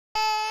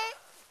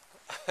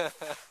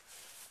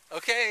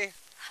Okay.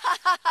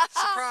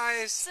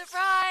 Surprise.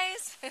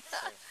 Surprise.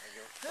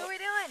 Who are we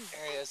doing?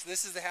 There he is.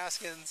 This is the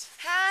Haskins.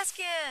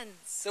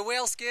 Haskins. The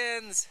whale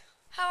skins.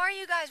 How are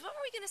you guys? What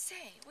were we going to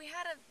say? We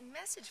had a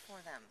message for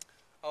them.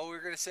 Oh, we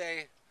were going to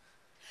say,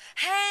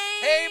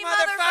 Hey,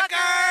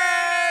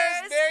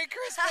 motherfuckers! Merry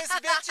Christmas,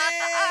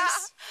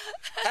 bitches!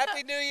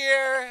 Happy New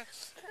Year!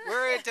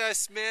 We're at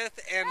Smith,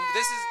 and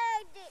this is...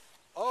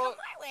 Oh,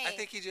 I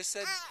think he just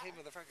said, hey,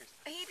 motherfuckers.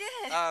 He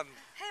did.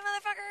 Hey,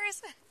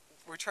 motherfuckers.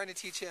 We're trying to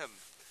teach him.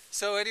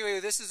 So anyway,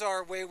 this is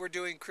our way we're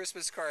doing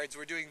Christmas cards.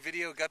 We're doing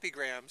video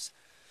guppygrams.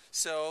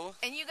 So...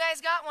 And you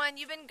guys got one.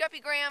 You've been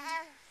guppygrammed.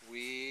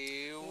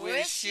 We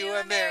wish you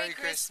a Merry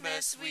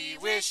Christmas. We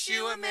wish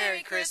you a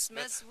Merry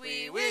Christmas.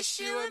 We wish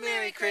you a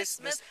Merry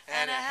Christmas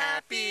and a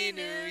Happy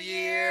New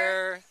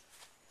Year.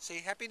 Say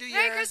Happy New Year.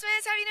 Merry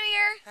Christmas. Happy New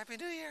Year. Happy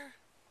New Year.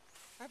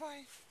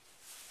 Bye-bye.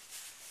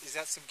 Is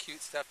that some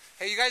cute stuff?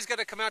 Hey, you guys got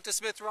to come out to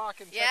Smith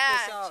Rock and check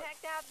this out. Check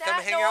out that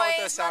Come hang out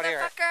with us out here.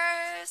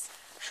 motherfuckers.